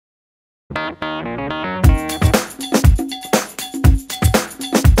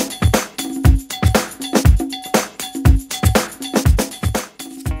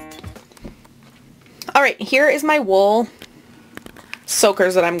Alright, here is my wool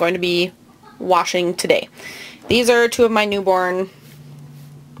soakers that I'm going to be washing today. These are two of my newborn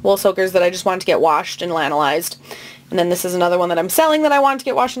wool soakers that I just wanted to get washed and lanolized. And then this is another one that I'm selling that I want to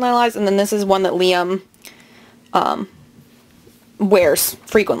get washed and lanolized. And then this is one that Liam wears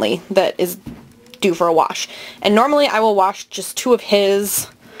frequently that is due for a wash. And normally I will wash just two of his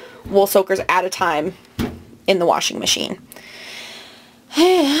wool soakers at a time in the washing machine.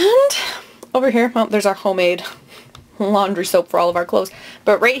 And over here, well, there's our homemade laundry soap for all of our clothes.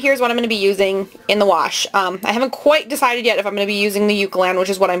 But right here is what I'm going to be using in the wash. I haven't quite decided yet if I'm going to be using the Eucalan,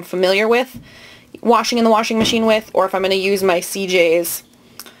 which is what I'm familiar with washing in the washing machine with, or if I'm going to use my CJ's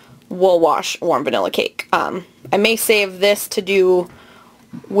Wool Wash Warm Vanilla Cake. I may save this to do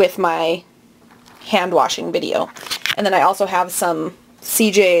with my hand washing video. And then I also have some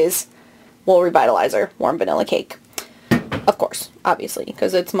CJ's Wool Revitalizer Warm Vanilla Cake. Of course, obviously,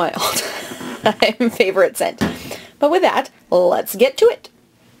 because it's my all-time favorite scent. But with that, let's get to it.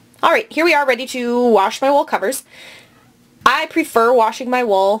 Alright, here we are ready to wash my wool covers. I prefer washing my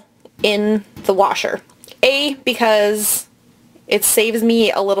wool in the washer. A, because it saves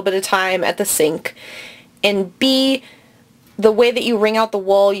me a little bit of time at the sink. And B, the way that you wring out the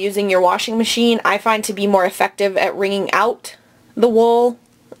wool using your washing machine, I find to be more effective at wringing out the wool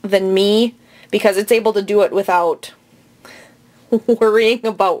than me, because it's able to do it without worrying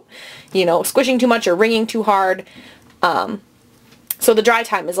about, you know, squishing too much or wringing too hard. So the dry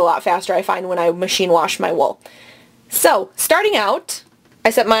time is a lot faster, I find, when I machine wash my wool. So, starting out,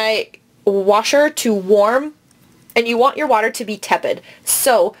 I set my washer to warm, and you want your water to be tepid.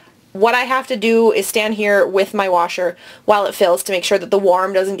 So, what I have to do is stand here with my washer while it fills to make sure that the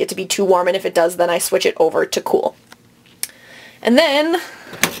warm doesn't get to be too warm, and if it does, then I switch it over to cool. And then,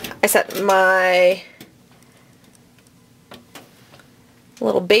 I set my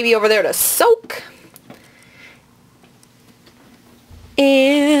little baby over there to soak.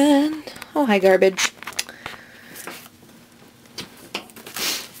 And, oh hi garbage.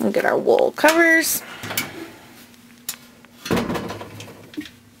 We'll get our wool covers.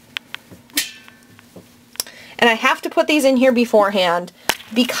 And I have to put these in here beforehand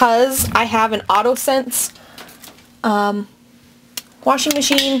because I have an AutoSense washing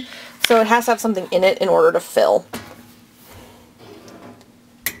machine, so it has to have something in it in order to fill.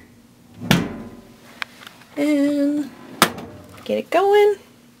 And get it going.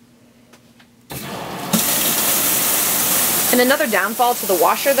 And another downfall to the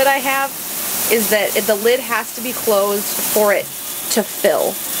washer that I have is that the lid has to be closed for it to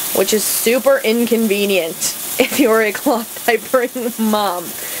fill, which is super inconvenient if you're a cloth diapering mom.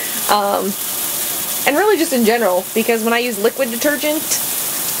 And really just in general, because when I use liquid detergent,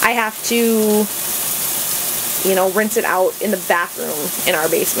 I have to, you know, rinse it out in the bathroom in our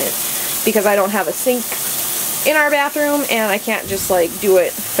basement, because I don't have a sink in our bathroom, and I can't just, like, do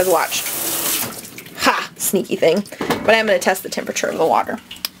it, because watch. Ha! Sneaky thing. But I'm going to test the temperature of the water.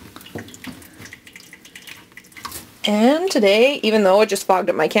 And today, even though it just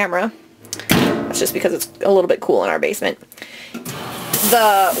fogged up my camera, that's just because it's a little bit cool in our basement,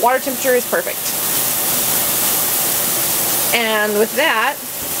 the water temperature is perfect. And with that,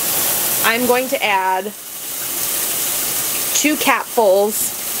 I'm going to add 2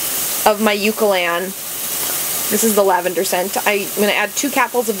 capfuls of my Eucalan. This is the lavender scent. I'm going to add 2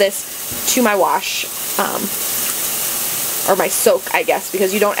 capfuls of this to my wash, or my soak, I guess,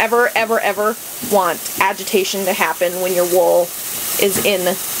 because you don't ever want agitation to happen when your wool is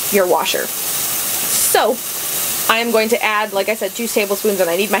in your washer. So, I am going to add, like I said, 2 tablespoons, and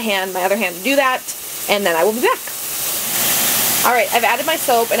I need my other hand to do that, and then I will be back. Alright, I've added my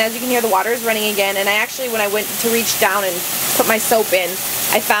soap, and as you can hear, the water is running again, and I actually, when I went to reach down and put my soap in,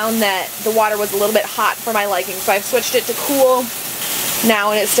 I found that the water was a little bit hot for my liking, so I've switched it to cool now,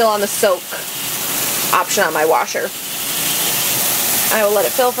 and it's still on the soak option on my washer. I will let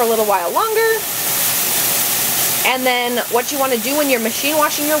it fill for a little while longer. And then what you want to do when you're machine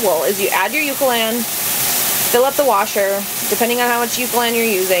washing your wool is you add your Eucalan, fill up the washer, depending on how much Eucalan you're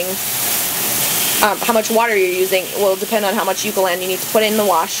using. How much water you're using will depend on how much Eucalan you need to put in the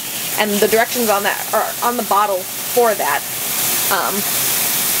wash, and the directions on that are on the bottle for that.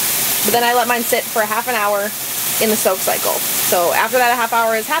 But then I let mine sit for half an hour in the soak cycle. So after that half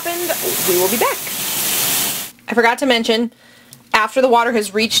hour has happened, we will be back. I forgot to mention, after the water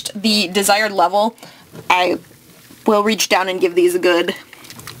has reached the desired level, I will reach down and give these a good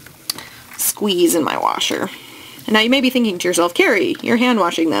squeeze in my washer. Now you may be thinking to yourself, Kari, you're hand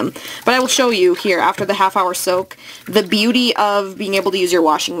washing them. But I will show you here after the half-hour soak the beauty of being able to use your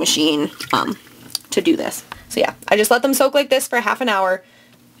washing machine to do this. So yeah, I just let them soak like this for half an hour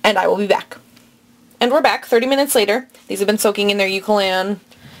and I will be back. And we're back 30 minutes later. These have been soaking in their eucalyptus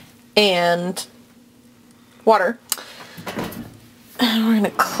and water. And we're going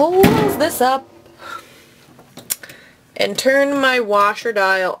to close this up and turn my washer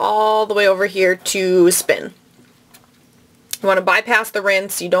dial all the way over here to spin. You want to bypass the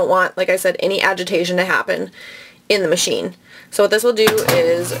rinse. You don't want, like I said, any agitation to happen in the machine. So what this will do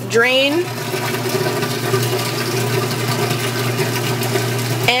is drain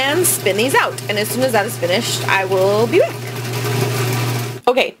and spin these out. And as soon as that is finished, I will be back.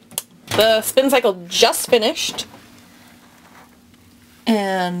 Okay, the spin cycle just finished.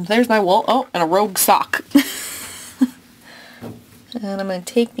 And there's my wool. Oh, and a rogue sock. And I'm going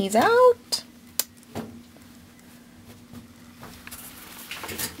to take these out.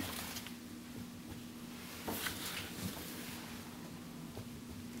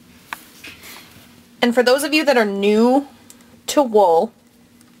 And for those of you that are new to wool,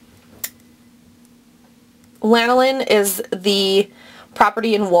 lanolin is the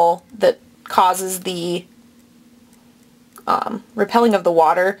property in wool that causes the repelling of the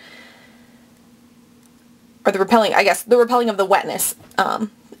water, or the repelling of the wetness. And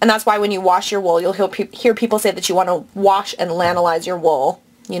that's why when you wash your wool, you'll hear people say that you want to wash and lanolize your wool,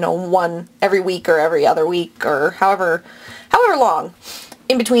 you know, one every week or every other week or however long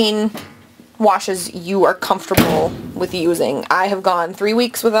in between washes you are comfortable with using. I have gone 3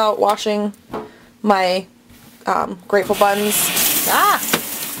 weeks without washing my Grateful Buns.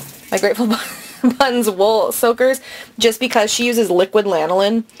 My Grateful Buns wool soakers, just because she uses liquid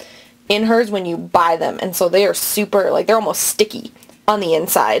lanolin in hers when you buy them, and so they are super, like, they're almost sticky on the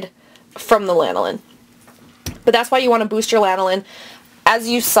inside from the lanolin. But that's why you want to boost your lanolin. As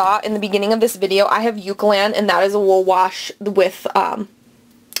you saw in the beginning of this video, I have eucalyptus, and that is a wool wash with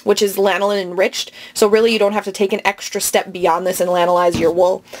which is lanolin enriched, so really you don't have to take an extra step beyond this and lanolize your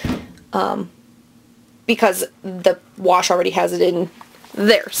wool, because the wash already has it in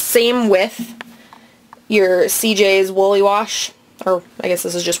there. Same with your CJ's Woolly Wash, or I guess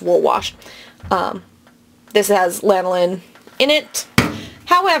this is just wool wash. This has lanolin in it.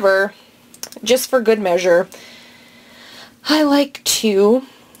 However, just for good measure, I like to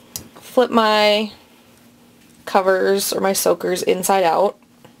flip my covers or my soakers inside out,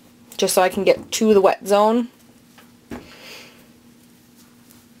 just so I can get to the wet zone,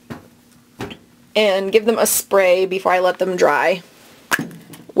 and give them a spray before I let them dry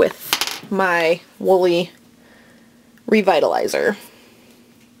with my Woolly Revitalizer,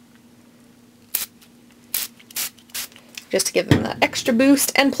 just to give them that extra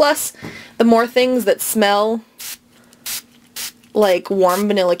boost. And plus, the more things that smell like warm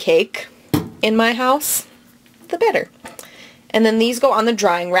vanilla cake in my house, the better. And then these go on the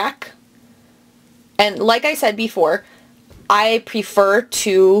drying rack. And like I said before, I prefer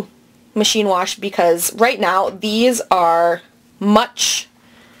to machine wash because right now these are much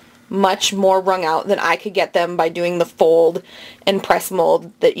more wrung out than I could get them by doing the fold and press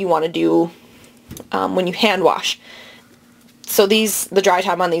mold that you want to do when you hand wash. So the dry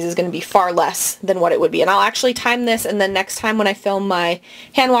time on these is going to be far less than what it would be. And I'll actually time this, and then next time when I film my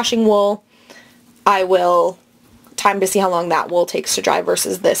hand washing wool, I will time to see how long that wool takes to dry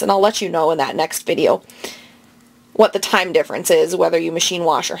versus this. And I'll let you know in that next video what the time difference is, whether you machine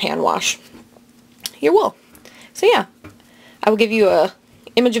wash or hand wash your wool. So yeah, I will give you a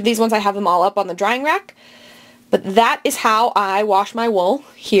image of these once I have them all up on the drying rack. But that is how I wash my wool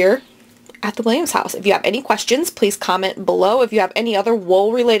here at the Williams house. If you have any questions, please comment below. If you have any other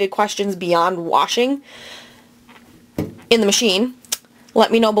wool related questions beyond washing in the machine,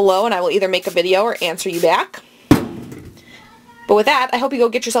 let me know below and I will either make a video or answer you back. But with that, I hope you go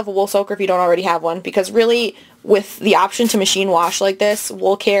get yourself a wool soaker if you don't already have one, because really, with the option to machine wash like this,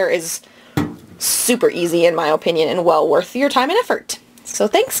 wool care is super easy in my opinion and well worth your time and effort. So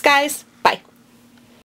thanks, guys!